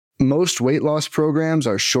Most weight loss programs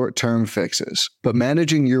are short-term fixes, but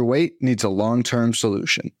managing your weight needs a long-term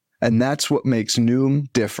solution. And that's what makes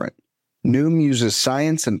Noom different. Noom uses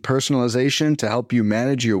science and personalization to help you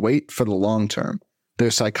manage your weight for the long term.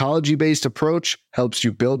 Their psychology-based approach helps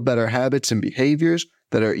you build better habits and behaviors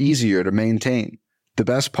that are easier to maintain. The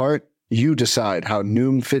best part? You decide how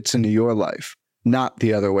Noom fits into your life, not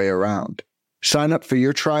the other way around. Sign up for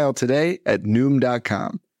your trial today at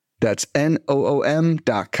Noom.com. That's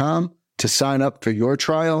Noom.com to sign up for your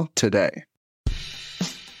trial today.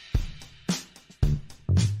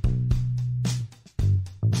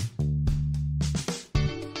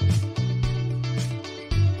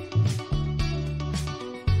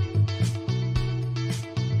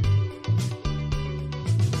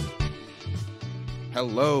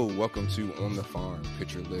 Hello, welcome to On the Farm,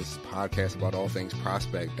 Pitcher List, podcast about all things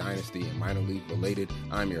prospect, dynasty, and minor league related.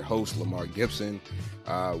 I'm your host, Lamar Gibson.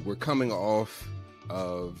 We're coming off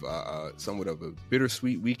of somewhat of a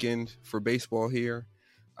bittersweet weekend for baseball here.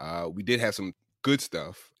 We did have some good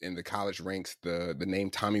stuff in the college ranks. The name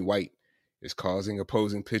Tommy White is causing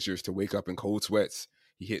opposing pitchers to wake up in cold sweats.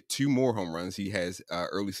 He hit 2 more home runs. He has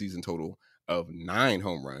early season total of 9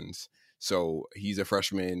 home runs. So he's a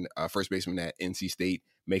freshman first baseman at NC State,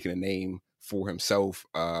 making a name for himself.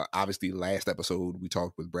 Obviously, last episode, we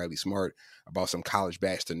talked with Bradley Smart about some college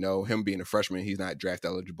bats to know. Him being a freshman, he's not draft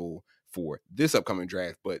eligible for this upcoming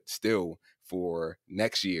draft, but still for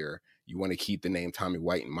next year, you want to keep the name Tommy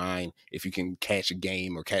White in mind. If you can catch a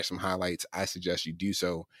game or catch some highlights, I suggest you do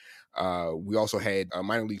so. We also had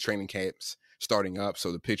minor league training camps starting up.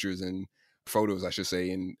 So the pictures and photos, I should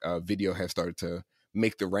say, and video have started to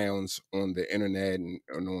make the rounds on the internet and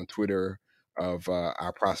on Twitter of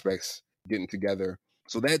our prospects getting together.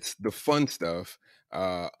 So that's the fun stuff.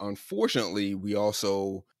 Unfortunately, we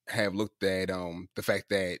also have looked at the fact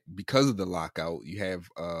that because of the lockout, you have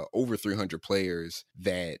over 300 players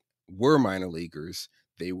that were minor leaguers.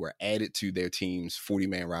 They were added to their team's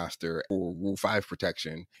 40-man roster for Rule 5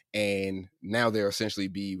 protection, and now they'll essentially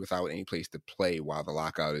be without any place to play while the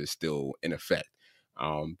lockout is still in effect.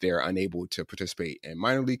 They're unable to participate in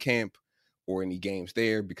minor league camp or any games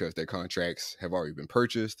there because their contracts have already been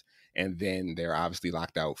purchased. And then they're obviously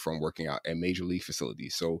locked out from working out at major league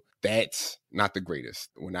facilities. So that's not the greatest.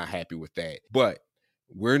 We're not happy with that. But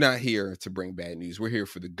we're not here to bring bad news. We're here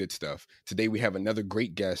for the good stuff. Today we have another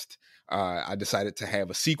great guest. I decided to have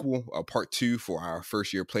a sequel, a part 2 for our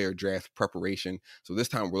first year player draft preparation. So this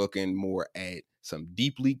time we're looking more at some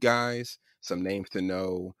deep league guys, some names to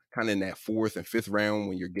know, kind of in that 4th and 5th round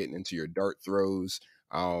when you're getting into your dart throws.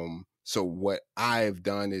 So what I've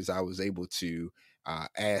done is I was able to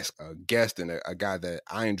ask a guest and a guy that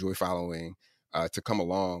I enjoy following to come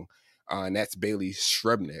along, and that's Bailey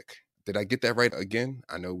Srebnik. Did I get that right again?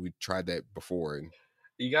 I know we tried that before. And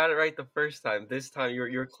you got it right the first time. This time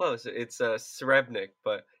you're close. It's Srebnik,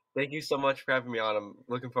 but thank you so much for having me on. I'm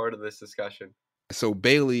looking forward to this discussion. So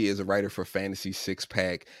Bailey is a writer for Fantasy Six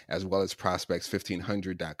Pack as well as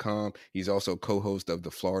Prospects1500.com. He's also co-host of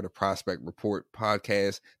the Florida Prospect Report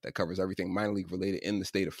podcast that covers everything minor league related in the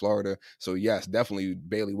state of Florida. So yes, definitely,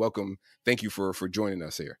 Bailey, welcome. Thank you for joining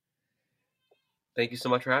us here. Thank you so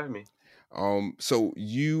much for having me. So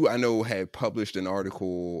you, I know, had published an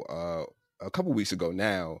article a couple weeks ago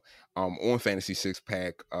now on Fantasy Six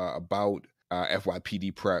Pack about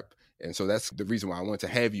FYPD prep. And so that's the reason why I wanted to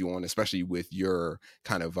have you on, especially with your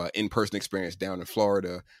kind of in-person experience down in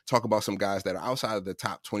Florida. Talk about some guys that are outside of the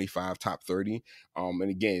top 25, top 30. And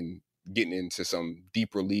again, getting into some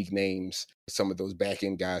deeper league names, some of those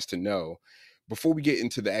back-end guys to know. Before we get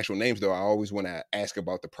into the actual names, though, I always want to ask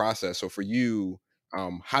about the process. So for you,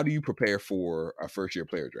 how do you prepare for a first-year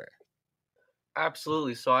player draft?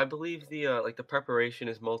 Absolutely. So I believe the preparation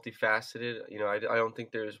is multifaceted. I don't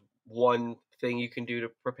think there's one thing you can do to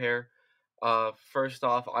prepare. First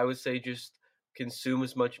off, I would say just consume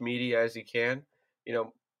as much media as you can.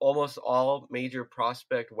 Almost all major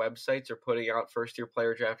prospect websites are putting out first-year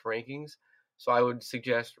player draft rankings. So I would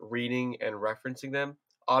suggest reading and referencing them.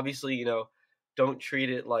 Obviously, don't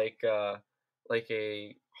treat it like a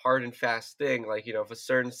hard and fast thing. If a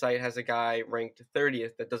certain site has a guy ranked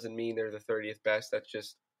 30th, that doesn't mean they're the 30th best. That's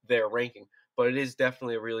just their ranking. But it is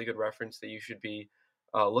definitely a really good reference that you should be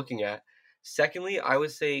looking at. Secondly, I would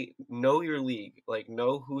say know your league,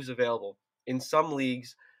 know who's available. In some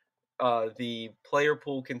leagues, the player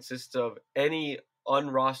pool consists of any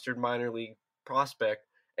unrostered minor league prospect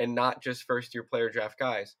and not just first-year player draft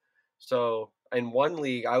guys. So in one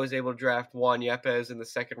league, I was able to draft Juan Yepez in the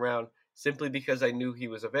 2nd round simply because I knew he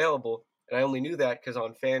was available. And I only knew that because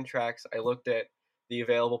on Fantrax, I looked at the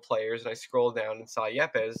available players and I scrolled down and saw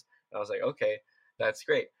Yepez. And I was like, okay, that's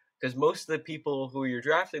great. because most of the people who you're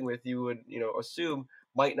drafting with, you would, assume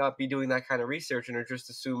might not be doing that kind of research and are just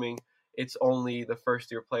assuming it's only the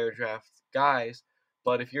first year player draft guys.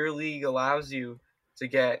 But if your league allows you to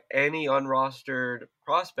get any unrostered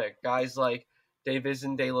prospect, guys like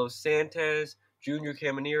Davison De Los Santos, Junior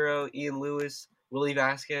Caminero, Ian Lewis, Willie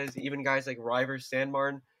Vasquez, even guys like Rivers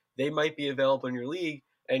Sandmartin, they might be available in your league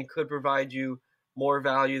and could provide you more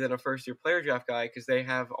value than a first-year player draft guy because they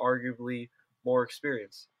have arguably more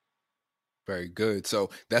experience. Very good. So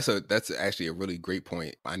that's actually a really great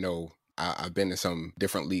point. I know I've been in some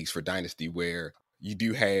different leagues for Dynasty where you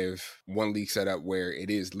do have one league set up where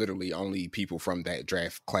it is literally only people from that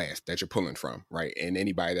draft class that you're pulling from, right? And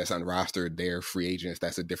anybody that's unrostered, they're free agents.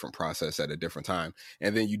 That's a different process at a different time.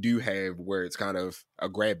 And then you do have where it's kind of a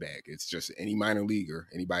grab bag. It's just any minor leaguer,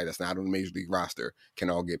 anybody that's not on the major league roster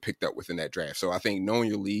can all get picked up within that draft. So I think knowing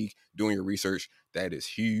your league, doing your research, that is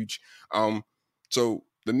huge. So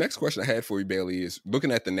the next question I had for you, Bailey, is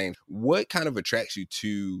looking at the names, what kind of attracts you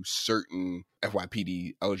to certain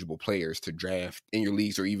FYPD eligible players to draft in your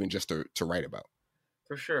leagues or even just to write about?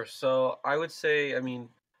 For sure. So I would say,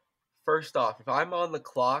 first off, if I'm on the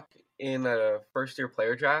clock in a first-year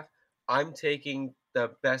player draft, I'm taking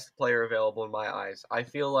the best player available in my eyes. I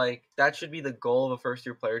feel like that should be the goal of a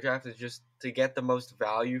first-year player draft, is just to get the most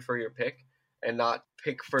value for your pick and not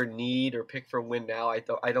pick for need or pick for win now. I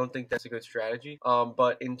don't think that's a good strategy.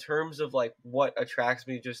 But in terms of like what attracts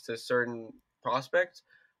me just to certain prospects,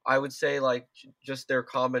 I would say like just their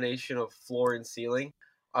combination of floor and ceiling.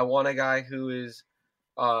 I want a guy who is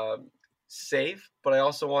safe, but I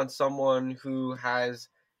also want someone who has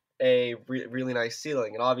a really nice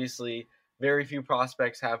ceiling. And obviously, very few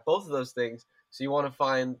prospects have both of those things. So you want to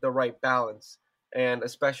find the right balance, and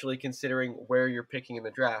especially considering where you're picking in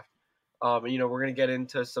the draft. We're going to get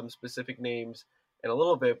into some specific names in a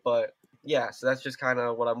little bit, but yeah, so that's just kind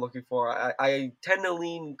of what I'm looking for. I tend to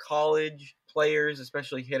lean college players,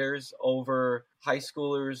 especially hitters, over high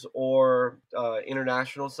schoolers or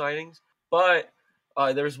international signings. But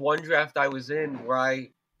there's one draft I was in where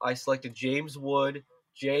I selected James Wood,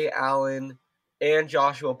 Jay Allen, and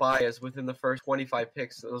Joshua Baez within the first 25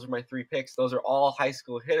 picks. Those are my 3 picks. Those are all high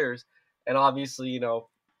school hitters. And obviously,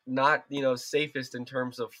 not, safest in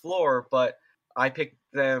terms of floor, but I picked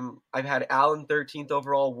them. I've had Allen 13th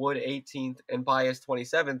overall, Wood 18th, and Baez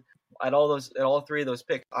 27th. At all 3 of those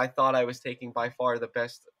picks, I thought I was taking by far the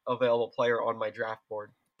best available player on my draft board.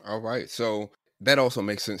 All right. So that also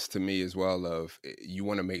makes sense to me as well. Of you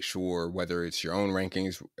want to make sure whether it's your own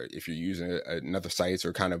rankings, if you're using another sites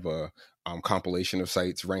or kind of a compilation of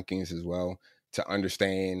sites rankings as well, to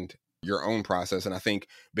understand your own process. And I think,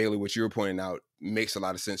 Bailey, what you were pointing out makes a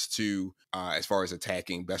lot of sense too, as far as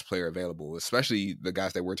attacking best player available, especially the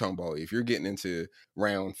guys that we're talking about. If you're getting into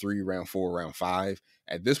round 3, round 4, round 5,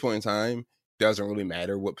 at this point in time, doesn't really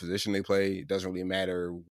matter what position they play. It doesn't really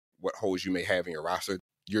matter what holes you may have in your roster.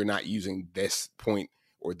 You're not using this point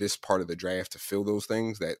or this part of the draft to fill those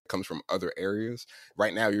things that comes from other areas.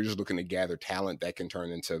 Right now, you're just looking to gather talent that can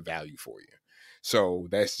turn into value for you. So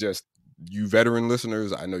that's just, you veteran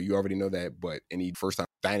listeners, I know you already know that, but any first-time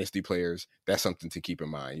Dynasty players, that's something to keep in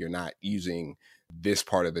mind. You're not using this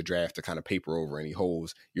part of the draft to kind of paper over any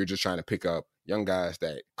holes. You're just trying to pick up young guys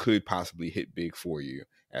that could possibly hit big for you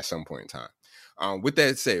at some point in time. With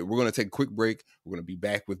that said, we're going to take a quick break. We're going to be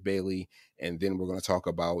back with Bailey, and then we're going to talk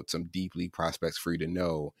about some deep league prospects for you to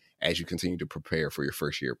know as you continue to prepare for your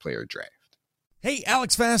first-year player draft. Hey,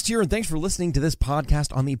 Alex Fast here, and thanks for listening to this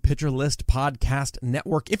podcast on the Pitcher List Podcast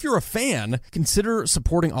Network. If you're a fan, consider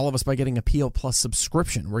supporting all of us by getting a PL Plus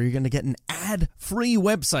subscription, where you're going to get an ad-free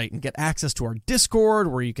website and get access to our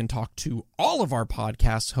Discord, where you can talk to all of our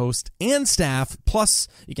podcast hosts and staff. Plus,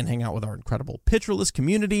 you can hang out with our incredible Pitcher List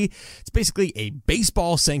community. It's basically a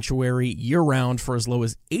baseball sanctuary year-round for as low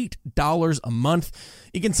as $8 a month.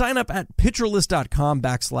 You can sign up at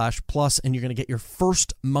pitcherlist.com/plus, and you're going to get your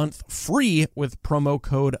first month free with promo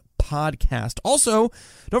code podcast. Also,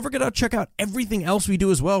 don't forget to check out everything else we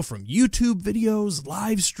do as well, from YouTube videos,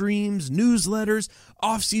 live streams, newsletters,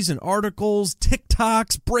 off-season articles,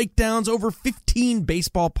 TikToks, breakdowns, over 15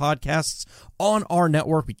 baseball podcasts on our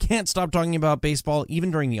network. We can't stop talking about baseball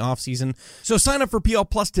even during the off-season. So sign up for PL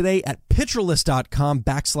Plus today at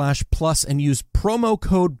pitcherlist.com/plus and use promo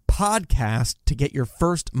code podcast to get your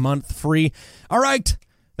first month free. All right.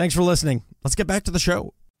 Thanks for listening. Let's get back to the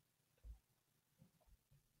show.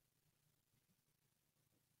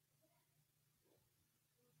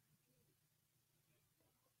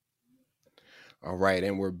 All right,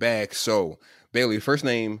 and we're back. So, Bailey, the first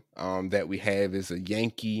name that we have is a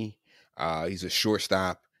Yankee. He's a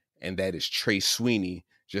shortstop, and that is Trey Sweeney.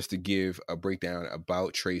 just to give a breakdown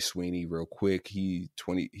about Trey Sweeney real quick. He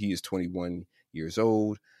is 21 years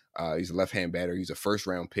old. He's a left-hand batter. He's a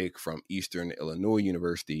first-round pick from Eastern Illinois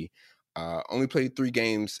University. Only played 3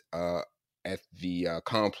 games at the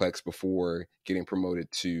complex before getting promoted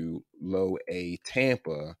to Low A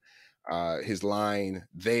Tampa. His line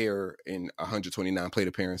there in 129 plate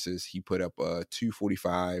appearances, he put up a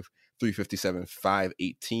 245, 357,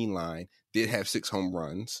 518 line. Did have 6 home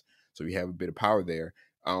runs, so we have a bit of power there.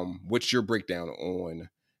 What's your breakdown on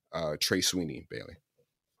Trey Sweeney, Bailey?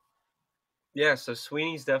 Yeah, so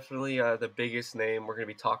Sweeney's definitely the biggest name we're going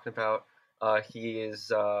to be talking about. He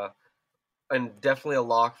is and definitely a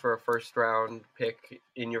lock for a first round pick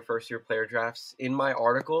in your first year player drafts. In my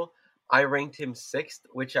article, I ranked him 6th,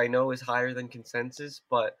 which I know is higher than consensus,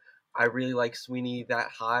 but I really like Sweeney that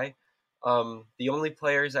high. The only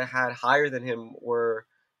players I had higher than him were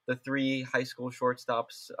the 3 high school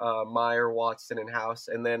shortstops, Meyer, Watson, and House,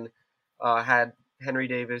 and then had Henry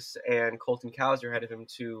Davis and Colton Cowser ahead of him,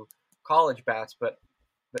 2 college bats. But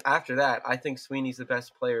after that, I think Sweeney's the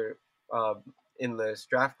best player in this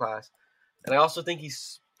draft class. And I also think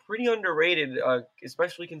he's pretty underrated,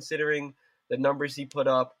 especially considering the numbers he put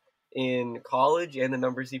up in college and the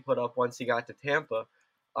numbers he put up once he got to Tampa.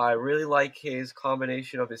 I really like his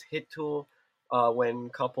combination of his hit tool when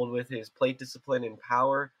coupled with his plate discipline and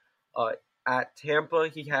power. At Tampa,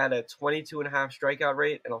 he had a 22.5 strikeout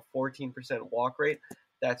rate and a 14% walk rate.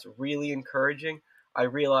 That's really encouraging. I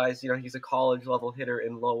realize, he's a college level hitter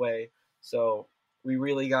in low A, so we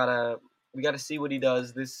really gotta see what he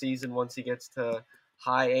does this season once he gets to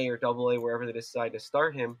high A or double A, wherever they decide to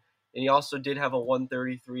start him. And he also did have a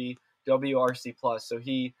 133 WRC plus, so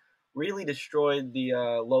he really destroyed the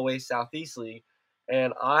low A Southeast League.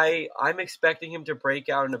 And I'm expecting him to break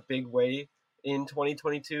out in a big way in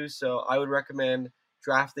 2022, so I would recommend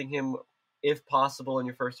drafting him if possible in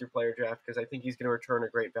your first year player draft, because I think he's going to return a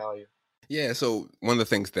great value. Yeah, so one of the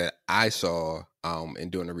things that I saw in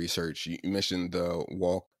doing the research, you mentioned the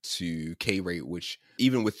walk to K rate, which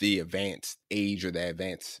even with the advanced age or the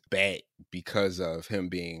advanced bat, because of him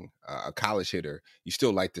being a college hitter, you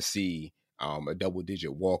still like to see a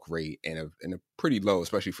double-digit walk rate and a pretty low,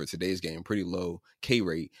 especially for today's game, pretty low K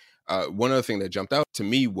rate. One other thing that jumped out to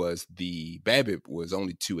me was the BABIP was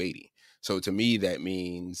only 280. So to me, that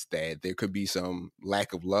means that there could be some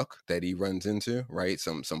lack of luck that he runs into, right?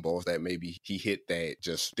 Some balls that maybe he hit that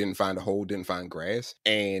just didn't find a hole, didn't find grass.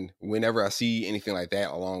 And whenever I see anything like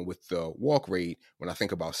that, along with the walk rate, when I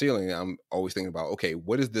think about ceiling, I'm always thinking about, okay,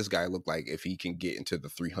 what does this guy look like if he can get into the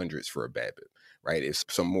 300s for a BABIP, right? If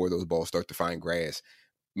some more of those balls start to find grass,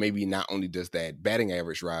 maybe not only does that batting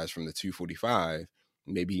average rise from the 245,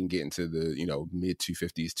 maybe he can get into the, mid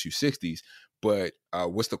 250s, 260s, but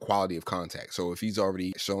what's the quality of contact? So if he's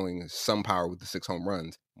already showing some power with the 6 home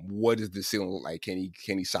runs, what does the ceiling look like? Can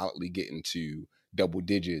he solidly get into double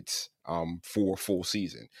digits for a full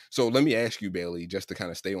season? So let me ask you, Bailey, just to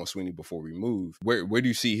kind of stay on Sweeney before we move, where do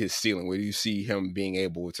you see his ceiling? Where do you see him being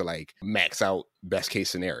able to max out best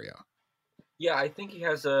case scenario? Yeah, I think he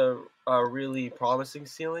has a really promising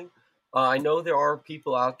ceiling. I know there are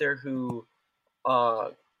people out there who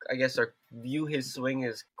I guess view his swing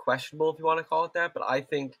as questionable, if you want to call it that, but I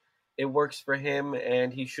think it works for him,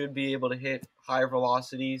 and he should be able to hit higher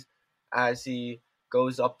velocities as he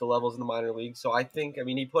goes up the levels in the minor league. So I think,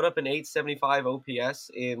 he put up an 875 OPS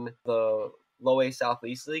in the low A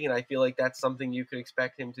Southeast League, and I feel like that's something you could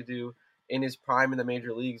expect him to do in his prime in the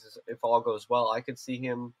major leagues if all goes well. I could see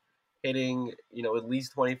him hitting, at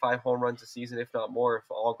least 25 home runs a season, if not more, if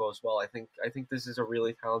all goes well. I think this is a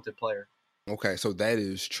really talented player. Okay, so that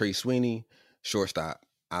is Trey Sweeney, shortstop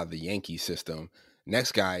out of the Yankee system.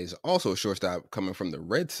 Next guy is also a shortstop coming from the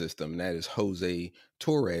Red system, and that is Jose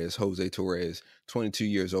Torres. Jose Torres, 22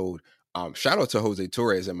 years old. Shout out to Jose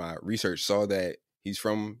Torres. In my research, saw that he's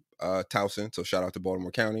from Towson, so shout out to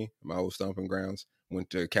Baltimore County, my old stomping grounds. Went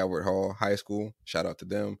to Calvert Hall High School. Shout out to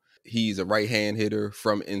them. He's a right-hand hitter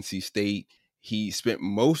from NC State. He spent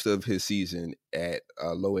most of his season at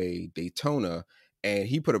Low A Daytona, and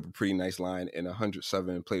he put up a pretty nice line in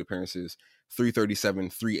 107 plate appearances,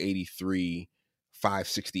 337, 383,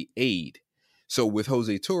 568. So with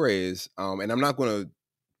Jose Torres, and I'm not going to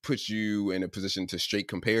put you in a position to straight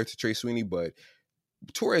compare to Trey Sweeney, but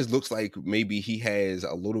Torres looks like maybe he has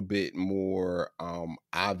a little bit more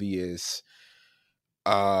obvious,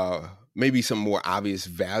 maybe some more obvious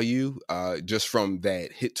value just from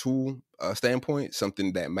that hit tool standpoint,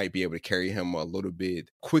 something that might be able to carry him a little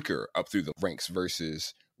bit quicker up through the ranks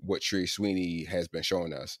versus what Trey Sweeney has been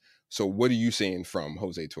showing us. So what are you seeing from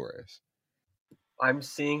Jose Torres? I'm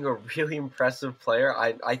seeing a really impressive player.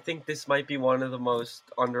 I think this might be one of the most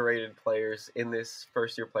underrated players in this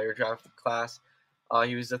first-year player draft class.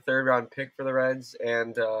 He was a third-round pick for the Reds,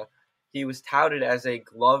 and he was touted as a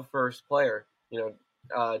glove-first player,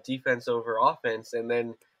 defense over offense. And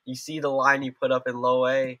then you see the line he put up in low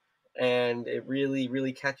A, and it really,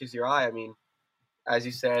 really catches your eye. I mean, as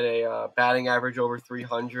you said, a batting average over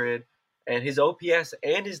 300, and his OPS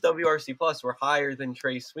and his WRC plus were higher than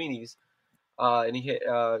Trey Sweeney's. And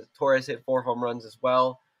Torres hit 4 home runs as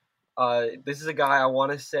well. This is a guy I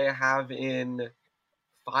want to say I have in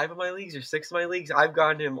 5 of my leagues or 6 of my leagues. I've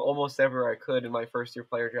gotten him almost everywhere I could in my first-year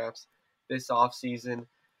player drafts this offseason.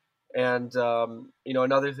 And,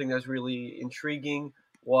 another thing that's really intriguing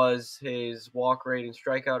was his walk rate and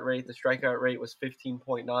strikeout rate. The strikeout rate was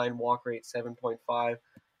 15.9, walk rate 7.5.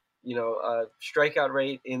 Strikeout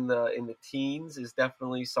rate in the teens is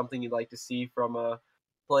definitely something you'd like to see from a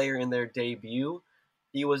player in their debut.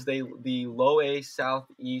 He was the Low A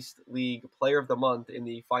Southeast League Player of the Month in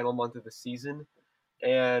the final month of the season.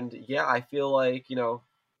 And yeah, I feel like,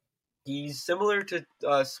 he's similar to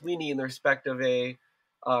Sweeney in the respect of a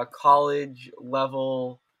college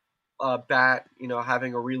level bat,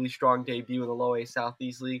 having a really strong debut in the Low A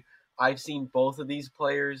Southeast League. I've seen both of these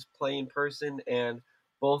players play in person, and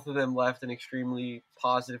both of them left an extremely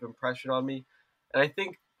positive impression on me. And I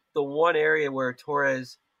think the one area where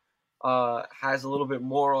Torres has a little bit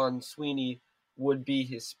more on Sweeney would be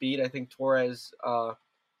his speed. I think Torres,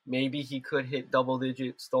 maybe he could hit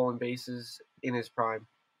double-digit stolen bases in his prime.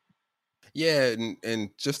 Yeah, and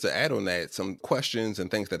just to add on that, some questions and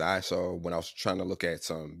things that I saw when I was trying to look at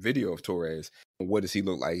some video of Torres. What does he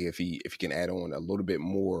look like if he can add on a little bit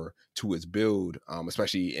more to his build,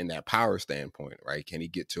 especially in that power standpoint, right? Can he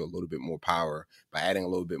get to a little bit more power by adding a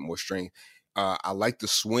little bit more strength? I like the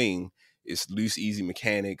swing. It's loose, easy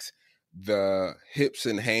mechanics. The hips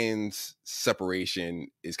and hands separation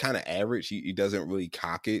is kind of average. He doesn't really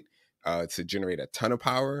cock it to generate a ton of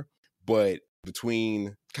power, but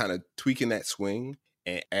between kind of tweaking that swing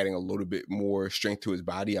and adding a little bit more strength to his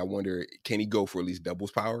body, I wonder, can he go for at least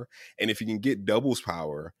doubles power? And if he can get doubles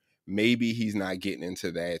power, maybe he's not getting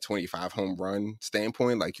into that 25 home run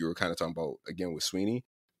standpoint like you were kind of talking about again with Sweeney,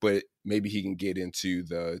 but maybe he can get into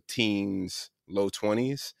the teens, low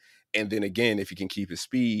 20s. And then again, if he can keep his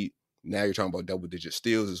speed, now you're talking about double-digit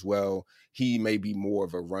steals as well. He may be more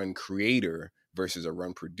of a run creator versus a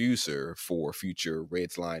run producer for future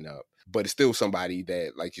Reds lineup. But it's still somebody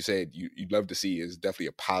that, like you said, you'd love to see is definitely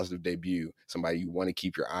a positive debut, somebody you want to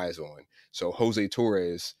keep your eyes on. So Jose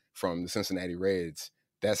Torres from the Cincinnati Reds,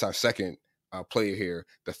 that's our second player here.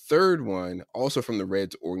 The third one, also from the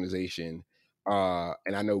Reds organization,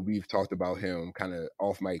 and I know we've talked about him kind of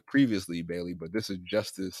off mic previously, Bailey, but this is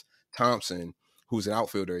Justice Thompson, who's an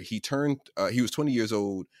outfielder. He was 20 years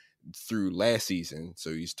old through last season,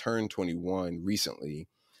 so he's turned 21 recently.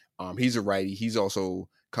 He's a righty. He's also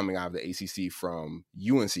coming out of the ACC from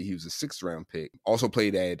UNC. He was a 6th round pick. Also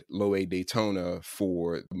played at Low A Daytona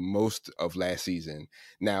for most of last season.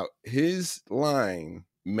 Now, his line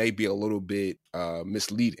may be a little bit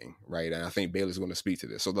misleading, right? And I think Bailey's going to speak to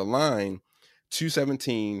this. So the line,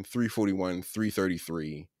 217, 341,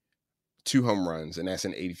 333, 2 home runs, and that's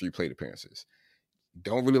in 83 plate appearances.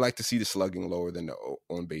 Don't really like to see the slugging lower than the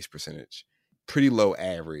on-base percentage. Pretty low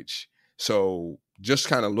average. So just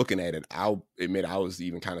kind of looking at it, I'll admit I was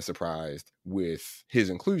even kind of surprised with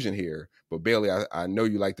his inclusion here. But Bailey, I know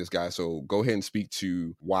you like this guy, so go ahead and speak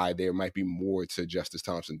to why there might be more to Justice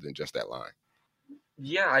Thompson than just that line.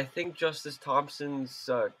 Yeah, I think Justice Thompson's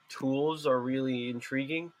tools are really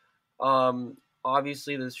intriguing.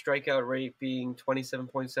 Obviously, the strikeout rate being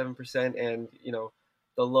 27.7%, and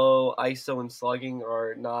the low ISO and slugging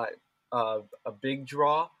are not a big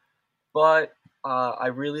draw, but I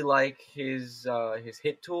really like his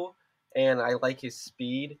hit tool, and I like his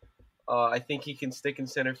speed. I think he can stick in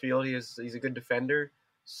center field. He's a good defender.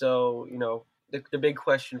 So, the big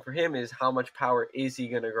question for him is how much power is he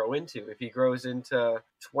going to grow into? If he grows into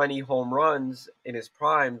 20 home runs in his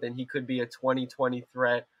prime, then he could be a 20-20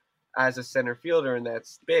 threat as a center fielder, and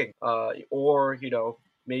that's big. Or,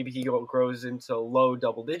 maybe he grows into low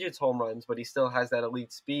double digits home runs, but he still has that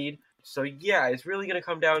elite speed. So, yeah, it's really going to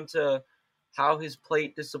come down to how his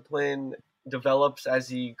plate discipline develops as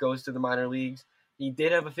he goes to the minor leagues. He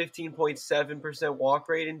did have a 15.7% walk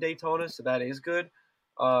rate in Daytona, so that is good.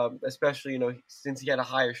 Especially, since he had a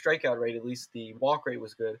higher strikeout rate, at least the walk rate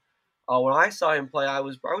was good. When I saw him play, I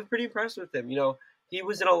was pretty impressed with him. He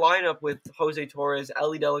was in a lineup with Jose Torres,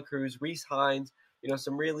 Ellie De La Cruz, Reese Hines,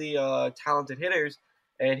 some really talented hitters,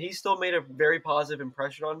 and he still made a very positive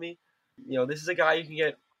impression on me. This is a guy you can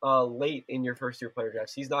get late in your first year player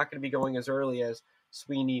drafts. He's not going to be going as early as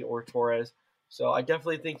Sweeney or Torres. So I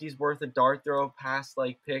definitely think he's worth a dart throw past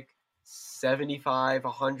like pick 75,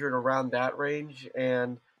 100, around that range.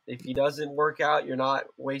 And if he doesn't work out, you're not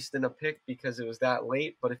wasting a pick because it was that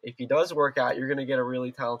late. But if he does work out, you're going to get a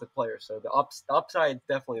really talented player. So the upside is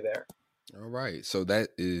definitely there. All right. So that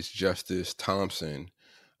is Justice Thompson,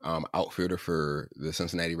 outfielder for the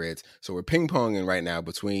Cincinnati Reds. So we're ping-ponging right now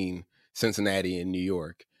between Cincinnati and New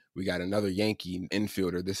York. We got another Yankee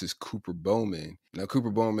infielder. This is Cooper Bowman. Now, Cooper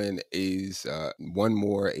Bowman is one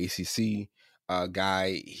more ACC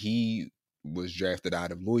guy. He was drafted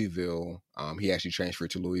out of Louisville. He actually transferred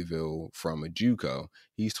to Louisville from a JUCO.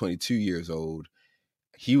 He's 22 years old.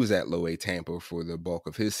 He was at Low A Tampa for the bulk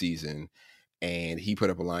of his season, and he put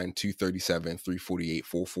up a line 237, 348,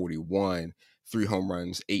 441, 3 home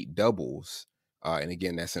runs, 8 doubles. And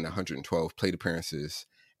again, that's in 112 plate appearances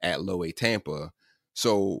at Low A Tampa.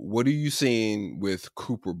 So what are you seeing with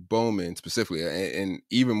Cooper Bowman specifically? And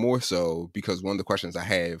even more so, because one of the questions I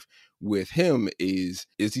have with him is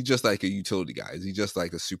he just like a utility guy? Is he just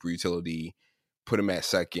like a super utility? Put him at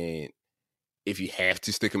second. If you have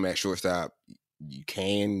to stick him at shortstop, you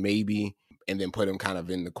can maybe, and then put him kind of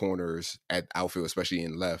in the corners at outfield, especially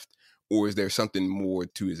in left. Or is there something more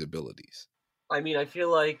to his abilities? I mean, I feel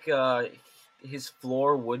like his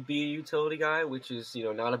floor would be a utility guy, which is,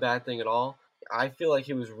 not a bad thing at all. I feel like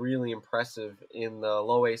he was really impressive in the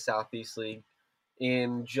Low A Southeast League.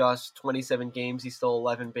 In just 27 games, he stole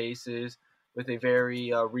 11 bases with a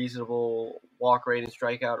very reasonable walk rate and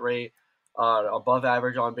strikeout rate, above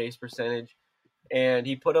average on base percentage. And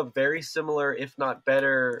he put up very similar, if not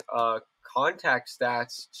better, contact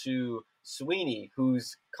stats to Sweeney,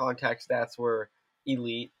 whose contact stats were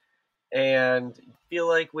elite. And I feel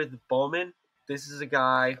like with Bowman, this is a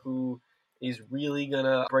guy who is really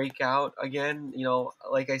gonna break out again.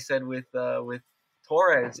 Like I said with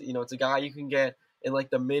Torres, it's a guy you can get in like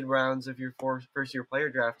the mid rounds of your first year player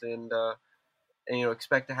draft, and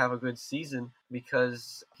expect to have a good season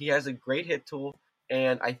because he has a great hit tool,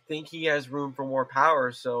 and I think he has room for more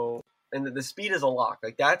power. So, and the speed is a lock.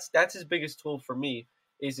 Like that's his biggest tool for me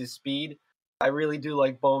is his speed. I really do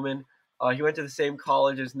like Bowman. He went to the same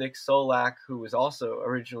college as Nick Solak, who was also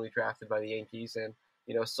originally drafted by the Yankees, and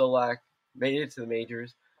Solak made it to the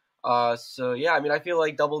majors. So yeah, I mean, I feel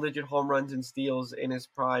like double-digit home runs and steals in his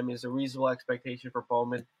prime is a reasonable expectation for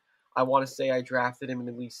Bowman. I want to say I drafted him in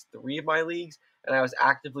at least 3 of my leagues, and I was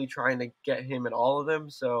actively trying to get him in all of them.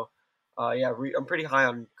 So yeah, I'm pretty high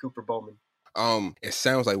on Cooper Bowman. It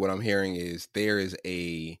sounds like what I'm hearing is there is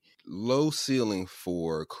a low ceiling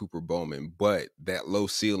for Cooper Bowman, but that low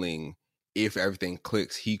ceiling, if everything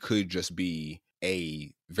clicks, he could just be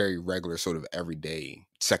a very regular sort of everyday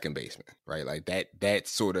second baseman, right? Like that's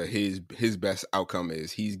sort of his best outcome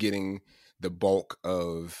is he's getting the bulk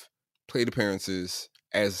of plate appearances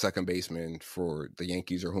as a second baseman for the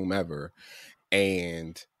Yankees or whomever.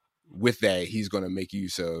 And with that, he's going to make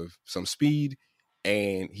use of some speed,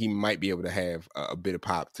 and he might be able to have a bit of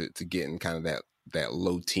pop to get in kind of that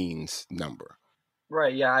low teens number.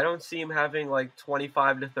 Right, yeah, I don't see him having like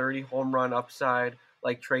 25 to 30 home run upside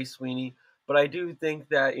like Trey Sweeney, but I do think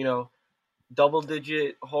that,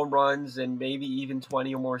 double-digit home runs and maybe even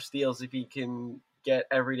 20 or more steals if he can get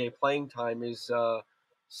everyday playing time is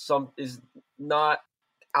not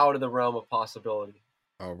out of the realm of possibility.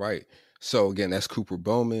 All right. So again, that's Cooper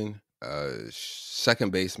Bowman,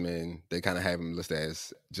 second baseman. They kind of have him listed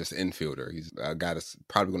as just infielder. He's a guy that's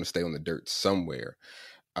probably going to stay on the dirt somewhere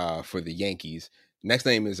for the Yankees. Next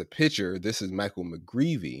name is a pitcher. This is Michael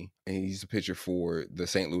McGreevy, and he's a pitcher for the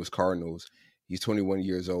St. Louis Cardinals. He's 21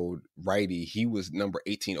 years old, righty. He was number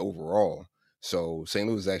 18 overall. So St.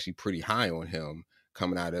 Louis is actually pretty high on him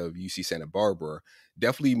coming out of UC Santa Barbara.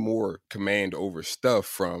 Definitely more command over stuff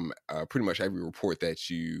from pretty much every report that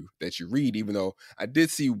you read, even though I did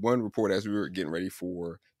see one report as we were getting ready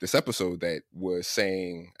for this episode that was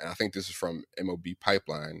saying, and I think this is from MLB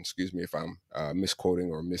Pipeline, excuse me if I'm misquoting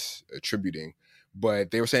or misattributing,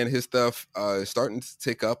 but they were saying his stuff is starting to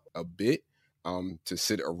tick up a bit to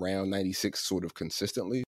sit around 96 sort of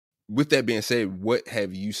consistently. With that being said, what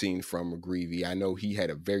have you seen from McGreevy? I know he had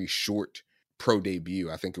a very short pro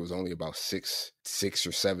debut. I think it was only about six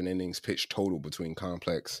or 7 innings pitched total between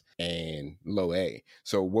complex and low A.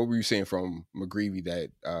 So what were you seeing from McGreevy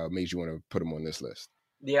that made you want to put him on this list?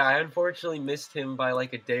 Yeah, I unfortunately missed him by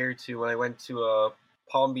like a day or two when I went to a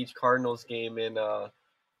Palm Beach Cardinals game in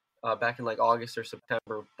back in like August or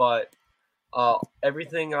September. But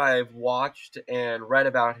everything I've watched and read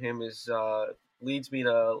about him is leads me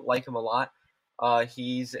to like him a lot.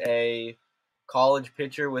 He's a college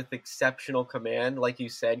pitcher with exceptional command. Like you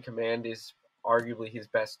said, command is arguably his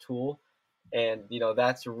best tool. And,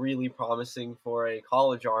 that's really promising for a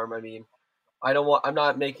college arm. I mean, I'm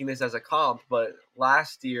not making this as a comp, but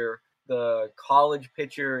last year, the college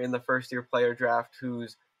pitcher in the first year player draft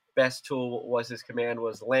whose best tool was his command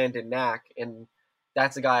was Landon Knack. And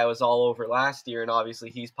that's a guy I was all over last year. And obviously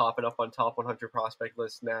he's popping up on top 100 prospect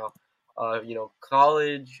lists now.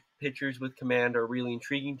 College pitchers with command are really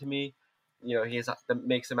intriguing to me. That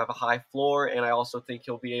makes him have a high floor. And I also think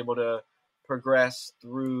he'll be able to progress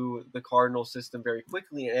through the Cardinal system very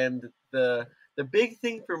quickly. And the big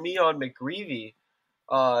thing for me on McGreevy,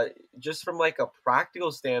 just from like a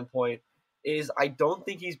practical standpoint, is I don't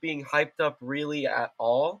think he's being hyped up really at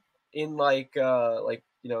all in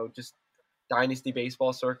just dynasty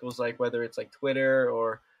baseball circles, like whether it's like Twitter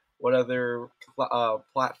or what other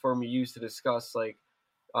platform you use to discuss like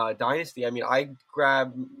dynasty. I mean, I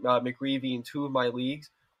grabbed McGreevy in 2 of my leagues.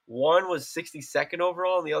 One was 62nd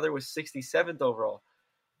overall, and the other was 67th overall.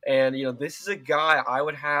 And, this is a guy I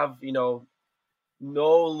would have,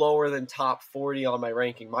 no lower than top 40 on my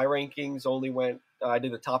ranking. My rankings only went, I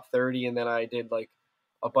did the top 30, and then I did like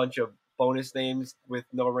a bunch of bonus names with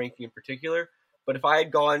no ranking in particular. But if I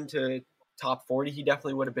had gone to top 40, he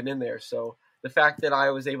definitely would have been in there. So the fact that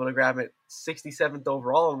I was able to grab him at 67th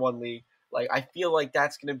overall in one league, like I feel like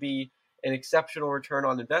that's going to be an exceptional return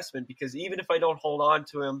on investment, because even if I don't hold on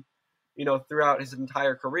to him, throughout his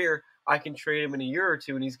entire career, I can trade him in a year or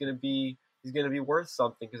two and he's going to be worth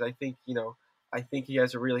something, because I think he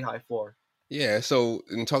has a really high floor. Yeah. So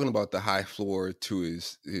in talking about the high floor to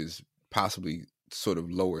his possibly sort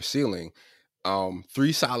of lower ceiling,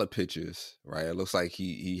 3 solid pitches, right? It looks like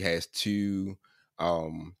he has two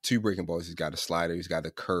breaking balls. He's got a slider. He's got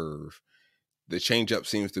a curve. The changeup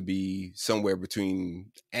seems to be somewhere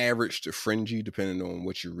between average to fringy, depending on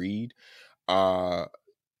what you read.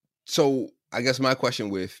 So I guess my question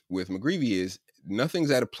with McGreevy is, nothing's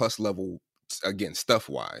at a plus level, again,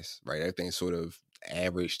 stuff-wise, right? Everything's sort of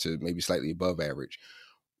average to maybe slightly above average.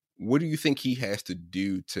 What do you think he has to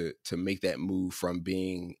do to make that move from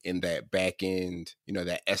being in that back end,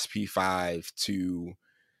 that SP5 to,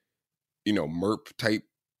 MERP type,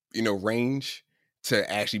 range,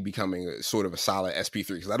 to actually becoming a sort of a solid SP3?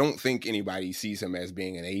 Because I don't think anybody sees him as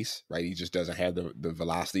being an ace, right? He just doesn't have the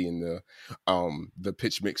velocity and the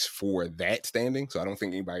pitch mix for that standing. So I don't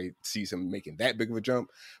think anybody sees him making that big of a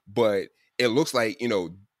jump. But it looks like,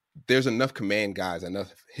 there's enough command guys,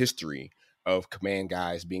 enough history of command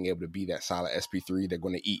guys being able to be that solid SP3. They're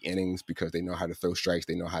going to eat innings because they know how to throw strikes.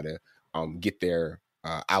 They know how to get their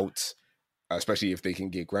outs, especially if they can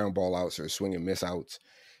get ground ball outs or swing and miss outs,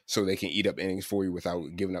 so they can eat up innings for you without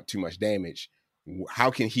giving up too much damage. How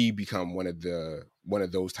can he become one of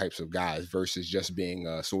those types of guys versus just being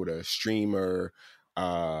a sort of streamer?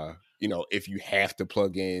 If you have to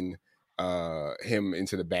plug in him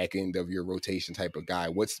into the back end of your rotation type of guy,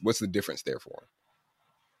 what's the difference there for him?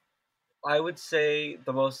 I would say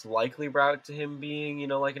the most likely route to him being,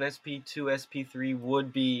 like an SP2, SP3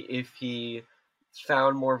 would be if he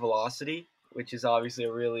found more velocity, which is obviously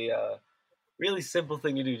a really simple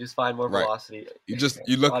thing to do. Just find more velocity.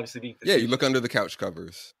 You look, obviously being you look under the couch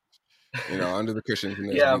covers, under the cushions.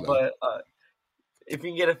 Yeah, but if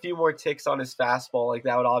you can get a few more ticks on his fastball, like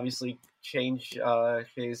that would obviously change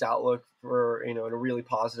his outlook for, in a really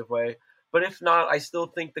positive way. But if not, I still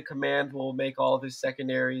think the command will make all of his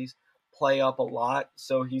secondaries play up a lot.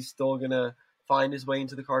 So he's still going to find his way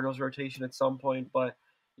into the Cardinals rotation at some point. But,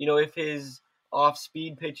 if his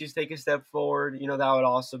off-speed pitches take a step forward, that would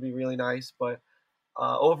also be really nice. But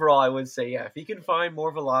overall, I would say, if he can find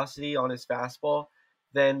more velocity on his fastball,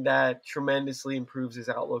 then that tremendously improves his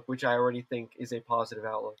outlook, which I already think is a positive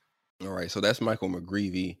outlook. All right, so that's Michael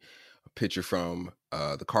McGreevy, a pitcher from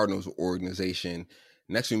the Cardinals organization.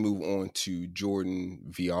 Next, we move on to Jordan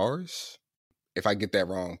Viars. If I get that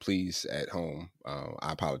wrong, please, at home,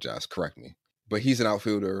 I apologize. Correct me. But he's an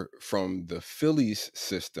outfielder from the Phillies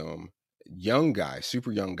system. Young guy,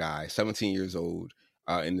 super young guy, 17 years old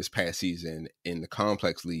in this past season in the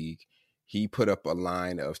Complex League. He put up a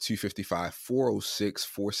line of 255, 406,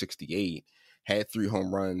 468, had 3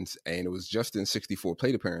 home runs, and it was just in 64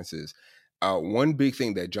 plate appearances. One big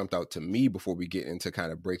thing that jumped out to me before we get into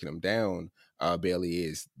kind of breaking them down, Bailey,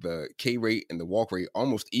 is the K rate and the walk rate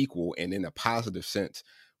almost equal, and in a positive sense.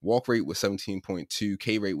 Walk rate was 17.2,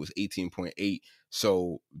 K rate was 18.8.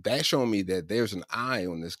 So that's showing me that there's an eye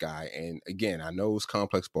on this guy. And again, I know it's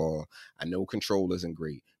complex ball. I know control isn't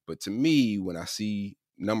great. But to me, when I see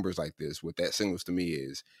numbers like this, what that signals to me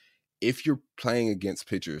is, if you're playing against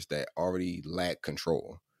pitchers that already lack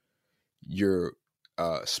control, you're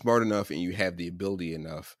smart enough and you have the ability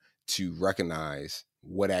enough to recognize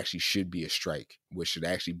what actually should be a strike, what should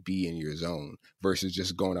actually be in your zone versus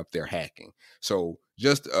just going up there hacking. So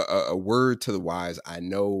just a word to the wise. I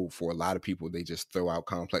know for a lot of people, they just throw out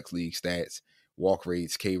complex league stats, walk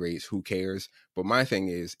rates, K rates, who cares? But my thing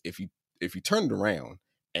is, if you turn it around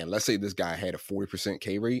and let's say this guy had a 40%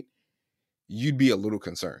 K rate, you'd be a little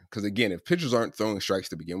concerned. Because again, if pitchers aren't throwing strikes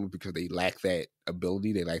to begin with because they lack that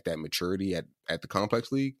ability, they lack that maturity at the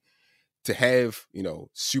complex league, to have,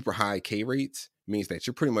 super high K rates means that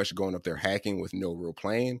you're pretty much going up there hacking with no real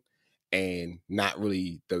plan and not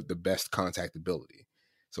really the best contact ability.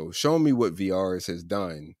 So show me what VRs has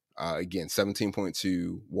done. Again,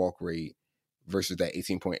 17.2 walk rate versus that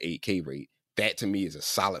 18.8 K rate. That to me is a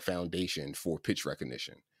solid foundation for pitch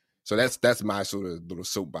recognition. So that's my sort of little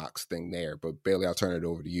soapbox thing there. But Bailey, I'll turn it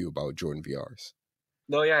over to you about Jordan VRs.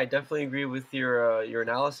 No, yeah, I definitely agree with your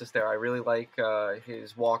analysis there. I really like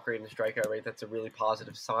his walk rate and strikeout rate. That's a really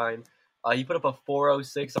positive sign. He put up a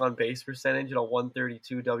 406 on base percentage and a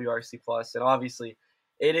 132 WRC plus, and obviously,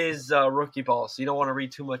 it is rookie ball, so you don't want to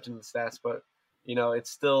read too much into the stats. But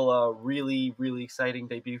it's still a really, really exciting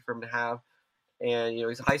debut for him to have. And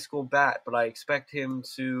he's a high school bat, but I expect him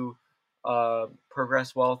to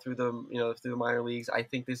progress well through the minor leagues. I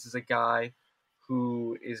think this is a guy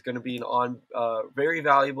who is going to be very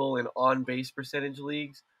valuable in on-base percentage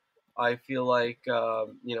leagues. I feel like,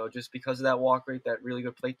 just because of that walk rate, that really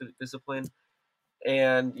good plate discipline.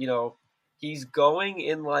 And, he's going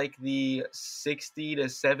in like the 60 to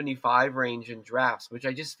 75 range in drafts, which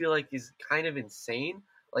I just feel like is kind of insane.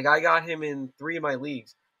 Like I got him in 3 of my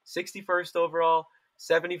leagues, 61st overall,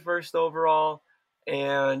 71st overall,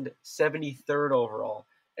 and 73rd overall.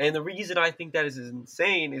 And the reason I think that is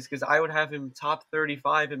insane is because I would have him top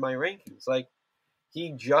 35 in my rankings. Like,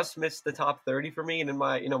 he just missed the top 30 for me, and in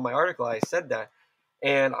my my article I said that.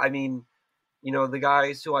 And I mean, the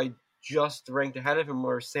guys who I just ranked ahead of him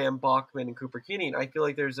were Sam Bachman and Cooper Keeney, and I feel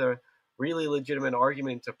like there's a really legitimate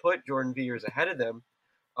argument to put Jordan Viers ahead of them.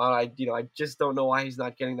 I just don't know why he's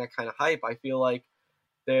not getting that kind of hype. I feel like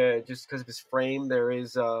just because of his frame, there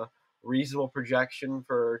is a reasonable projection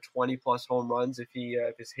for 20 plus home runs if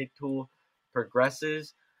his hit tool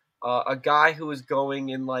progresses. A guy who was going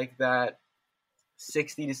in like that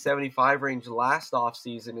 60 to 75 range last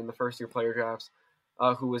offseason in the first year player drafts,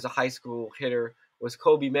 who was a high school hitter, was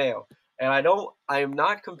Kobe Mayo. And I am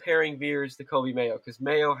not comparing Viers to Kobe Mayo because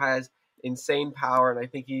Mayo has insane power, and I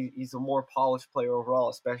think he's a more polished player overall,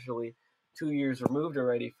 especially 2 years removed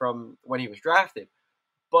already from when he was drafted.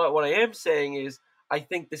 But what I am saying is I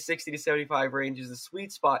think the 60 to 75 range is the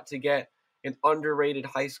sweet spot to get an underrated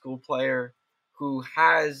high school player who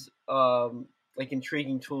has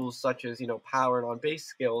intriguing tools such as power and on-base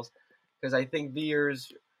skills, because I think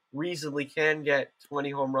Viers reasonably can get 20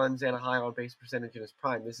 home runs and a high on-base percentage in his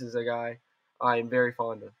prime. This is a guy I am very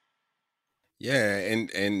fond of. Yeah,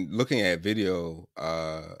 and looking at video,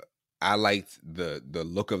 I liked the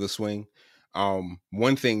look of the swing.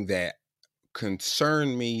 One thing that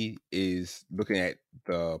concerned me is looking at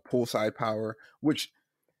the pull side power, which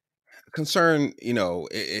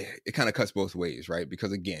it kind of cuts both ways, right?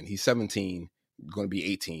 Because again, he's 17, going to be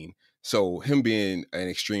 18. So him being an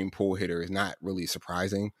extreme pull hitter is not really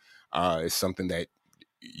surprising. It's something that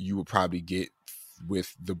you would probably get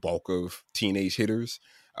with the bulk of teenage hitters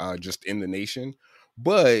just in the nation.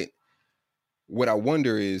 But what I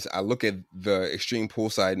wonder is I look at the extreme pull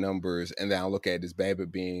side numbers and then I look at his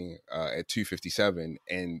BABIP being at 257.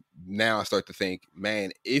 And now I start to think,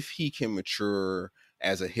 man, if he can mature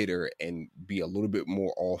as a hitter and be a little bit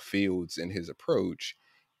more off fields in his approach,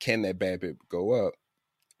 can that BABIP go up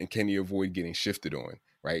and can he avoid getting shifted on?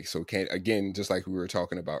 Right. So again, just like we were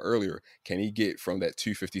talking about earlier, can he get from that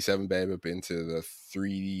 257 BABIP into the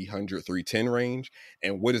 300, 310 range?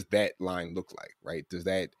 And what does that line look like? Right. Does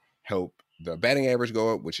that help the batting average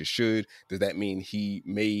go up, which it should? Does that mean he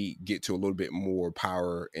may get to a little bit more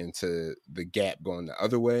power into the gap going the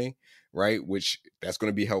other way? Right. Which that's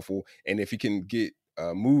going to be helpful. And if he can get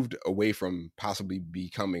moved away from possibly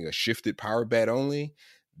becoming a shifted power bat only,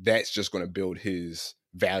 that's just going to build his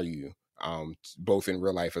value, both in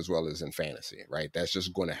real life as well as in fantasy, right? That's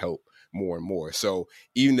just going to help more and more. So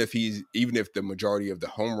even if the majority of the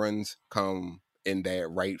home runs come in that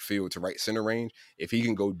right field to right center range, if he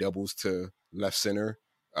can go doubles to left center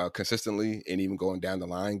consistently and even going down the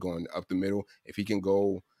line, going up the middle, if he can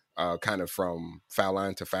go kind of from foul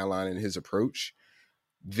line to foul line in his approach,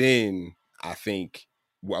 then I think,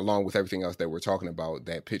 along with everything else that we're talking about,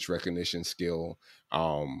 that pitch recognition skill,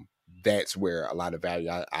 that's where a lot of value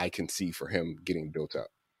I can see for him getting built up.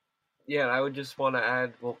 Yeah, and I would just want to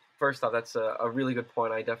add, well, first off, that's a really good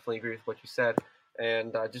point. I definitely agree with what you said.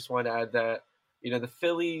 And I just wanted to add that, the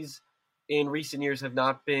Phillies in recent years have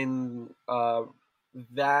not been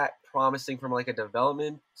that promising from like a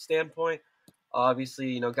development standpoint.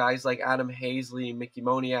 Obviously, guys like Adam Hazley, Mickey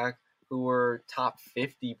Moniak, who were top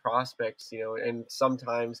 50 prospects, and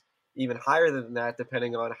sometimes even higher than that,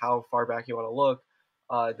 depending on how far back you want to look.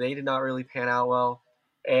 They did not really pan out well.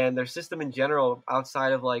 And their system in general,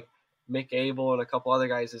 outside of like Mick Abel and a couple other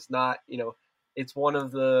guys, is not, it's one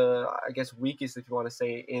of the, I guess, weakest, if you want to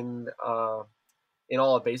say, in all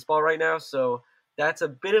of baseball right now. So that's a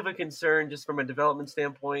bit of a concern just from a development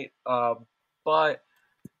standpoint. But,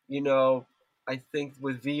 I think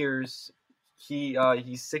with Veers, he's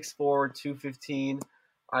 6'4", 215.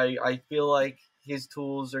 I feel like his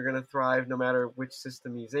tools are going to thrive no matter which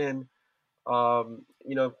system he's in.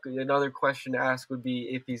 Another question to ask would be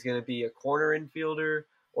if he's going to be a corner infielder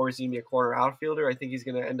or is he going to be a corner outfielder. I think he's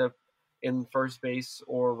going to end up in first base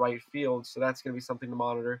or right field, so that's going to be something to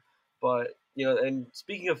monitor. But, and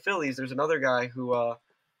speaking of Phillies, there's another guy who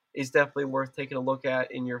is definitely worth taking a look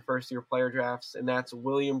at in your first-year player drafts, and that's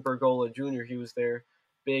William Bergolla Jr. He was their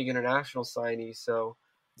big international signee. So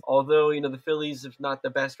although, the Phillies have not the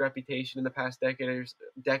best reputation in the past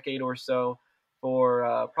decade or so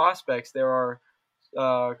for prospects, there are,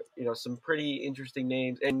 some pretty interesting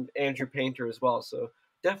names, and Andrew Painter as well. So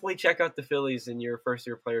definitely check out the Phillies in your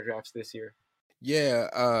first-year player drafts this year.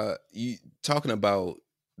 Yeah, you talking about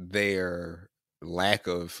their lack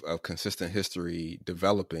of consistent history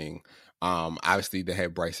developing. Obviously they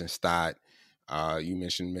had Bryson Stott. You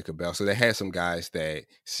mentioned Micah Bell, so they had some guys that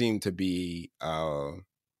seem to be on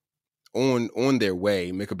their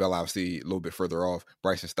way. Micah Bell obviously a little bit further off.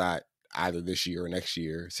 Bryson Stott either this year or next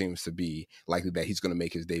year seems to be likely that he's going to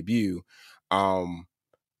make his debut.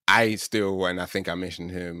 I still, and I think I mentioned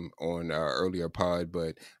him on earlier pod,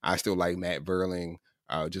 but I still like Matt Verling.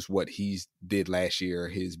 Just what he did last year,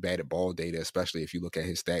 his batted ball data, especially if you look at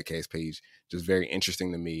his StatCast page, just very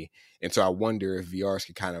interesting to me. And so I wonder if VRs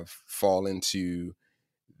could kind of fall into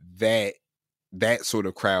that sort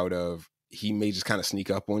of crowd of he may just kind of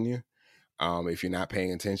sneak up on you. If you're not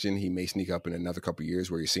paying attention, he may sneak up in another couple of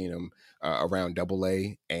years where you're seeing him around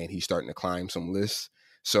AA and he's starting to climb some lists.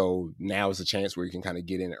 So now is a chance where you can kind of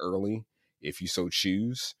get in early if you so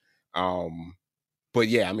choose. But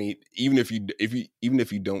yeah, I mean, even if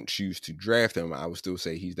you don't choose to draft him, I would still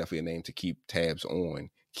say he's definitely a name to keep tabs on,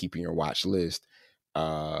 keeping your watch list.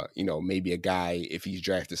 Maybe a guy, if he's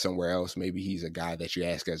drafted somewhere else, maybe he's a guy that you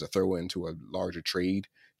ask as a throw into a larger trade,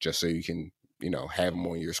 just so you can, have him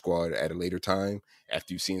on your squad at a later time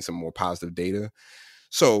after you've seen some more positive data.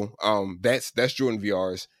 So that's Jordan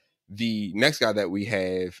VR's. The next guy that we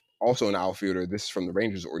have, also an outfielder, this is from the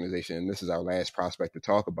Rangers organization, and this is our last prospect to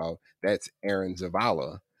talk about. That's Aaron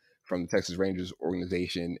Zavala from the Texas Rangers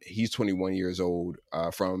organization. He's 21 years old,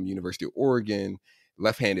 from University of Oregon,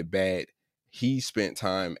 left-handed bat. He spent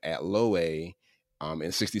time at low A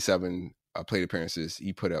in 67 plate appearances.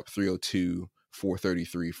 He put up 302,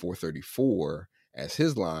 433, 434 as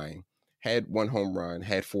his line, had 1 home run,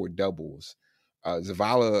 had 4 doubles.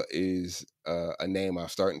 Zavala is a name I'm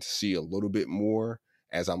starting to see a little bit more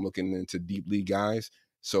as I'm looking into deep league guys.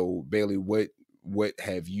 So Bailey, what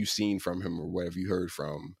have you seen from him, or what have you heard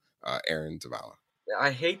from Aaron Zavala? I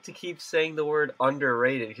hate to keep saying the word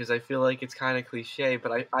underrated because I feel like it's kind of cliche,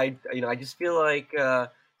 but I just feel like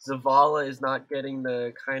Zavala is not getting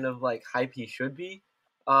the kind of like hype he should be.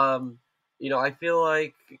 I feel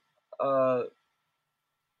like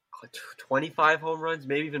 25 home runs,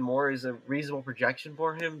 maybe even more, is a reasonable projection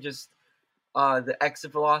for him. Just the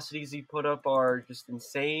exit velocities he put up are just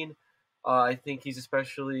insane. I think he's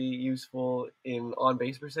especially useful in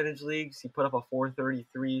on-base percentage leagues. He put up a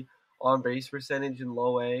 433 on-base percentage in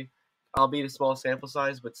low A, albeit a small sample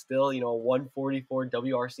size, but still, 144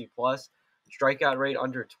 WRC plus, strikeout rate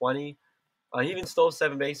under 20. He even stole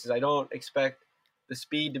 7 bases. I don't expect the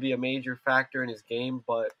speed to be a major factor in his game,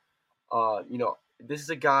 but this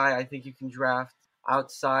is a guy I think you can draft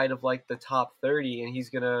outside of like the top 30, and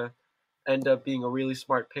he's gonna end up being a really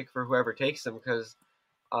smart pick for whoever takes him, because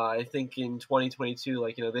I think in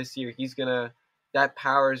 2022, this year, that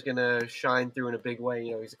power is gonna shine through in a big way.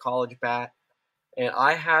 He's a college bat, and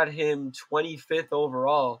I had him 25th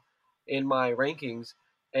overall in my rankings,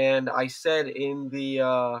 and I said in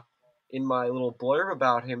the in my little blurb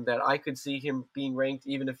about him that I could see him being ranked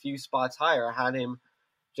even a few spots higher. I had him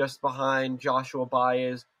just behind Joshua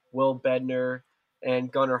Baez, Will Bednar,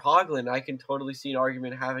 and Gunnar Hoglund. I can totally see an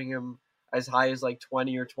argument having him as high as like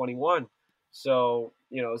 20 or 21. So,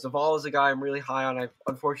 Zavala is a guy I'm really high on.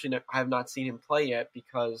 Unfortunately, I have not seen him play yet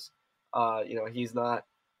because, he's not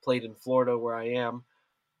played in Florida where I am.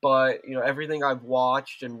 But, everything I've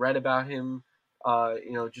watched and read about him,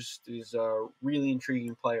 just is a really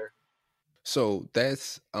intriguing player. So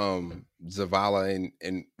that's Zavala,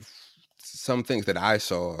 and some things that I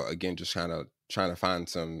saw, again, just kind of trying to find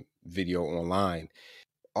some video online.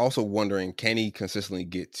 Also wondering, can he consistently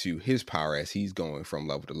get to his power as he's going from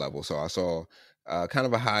level to level? So I saw kind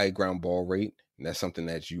of a high ground ball rate, and that's something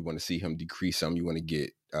that you want to see him decrease some. You want to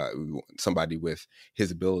get somebody with his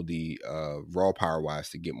ability, raw power wise,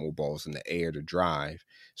 to get more balls in the air to drive,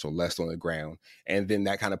 so less on the ground. And then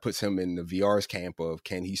that kind of puts him in the VR's camp of,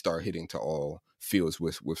 can he start hitting to all fields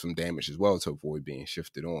with some damage as well to avoid being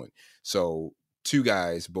shifted on? So two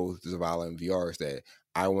guys, both Zavala and VRs, that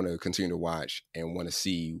I want to continue to watch and want to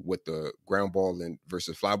see what the ground ball and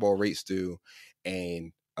versus fly ball rates do,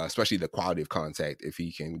 and especially the quality of contact, if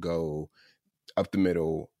he can go up the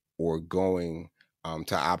middle or going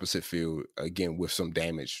to opposite field, again, with some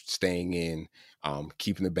damage, staying in,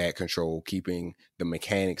 keeping the bat control, keeping the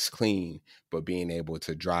mechanics clean, but being able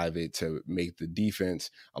to drive it to make the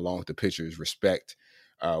defense along with the pitchers respect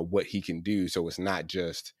what he can do. So it's not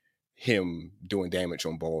just him doing damage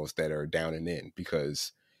on balls that are down and in,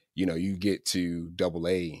 because you get to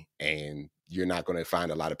AA and you're not going to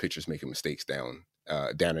find a lot of pitchers making mistakes down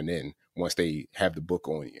and in. Once they have the book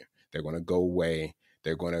on you, they're going to go away.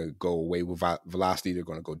 They're going to go away with velocity. They're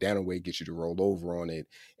going to go down away, get you to roll over on it,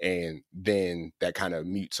 and then that kind of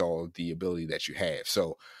mutes all the ability that you have.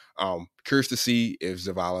 So curious to see if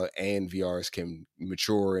Zavala and VRs can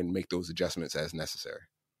mature and make those adjustments as necessary.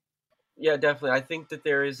 Yeah, definitely. I think that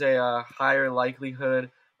there is a higher likelihood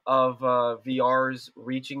of VRs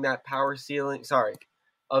reaching that power ceiling. Sorry,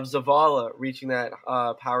 of Zavala reaching that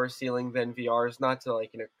power ceiling than VRs. Not to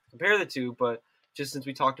compare the two, but just since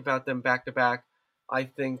we talked about them back to back, I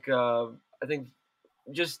think I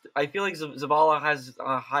feel like Zavala has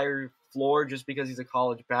a higher floor just because he's a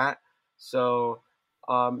college bat. So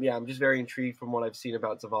I'm just very intrigued from what I've seen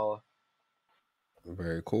about Zavala.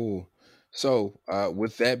 Very cool. So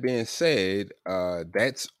with that being said,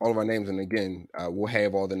 that's all of our names. And again, we'll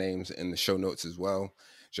have all the names in the show notes as well,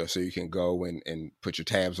 just so you can go and put your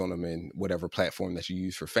tabs on them in whatever platform that you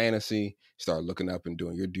use for fantasy. Start looking up and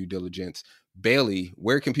doing your due diligence. Bailey,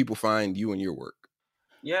 where can people find you and your work?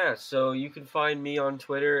 Yeah, so you can find me on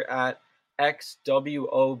Twitter at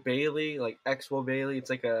XWO Bailey, like XWO Bailey.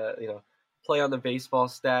 It's like a play on the baseball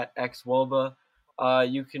stat XWOBA.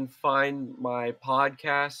 You can find my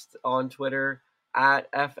podcast on Twitter at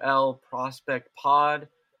FL Prospect Pod,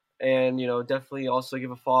 and definitely also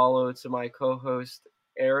give a follow to my co-host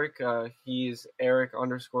Eric. He's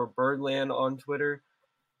Eric_Birdland on Twitter,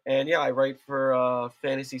 and yeah, I write for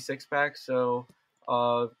Fantasy Six Pack, so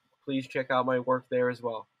please check out my work there as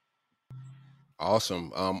well.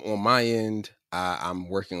 Awesome. On my end, I'm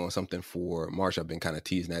working on something for March. I've been kind of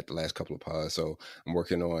teasing that the last couple of pods, so I'm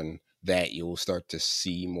working on that. You'll start to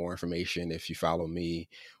see more information if you follow me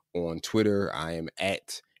on Twitter. I am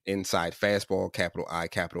at Inside Fastball, capital I,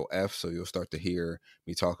 capital F. So you'll start to hear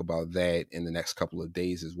me talk about that in the next couple of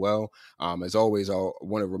days as well. As always, I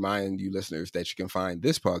want to remind you listeners that you can find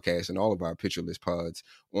this podcast and all of our Pitcher List pods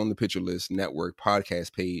on the Pitcher List Network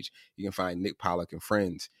podcast page. You can find Nick Pollock and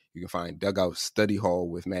Friends. You can find Dugout Study Hall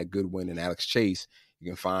with Matt Goodwin and Alex Chase. You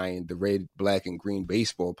can find the Red, Black, and Green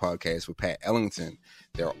Baseball podcast with Pat Ellington.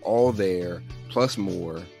 They're all there, plus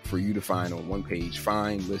more, for you to find on one page.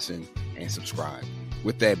 Find, listen, and subscribe.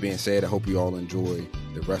 With that being said, I hope you all enjoy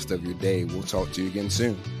the rest of your day. We'll talk to you again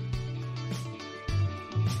soon.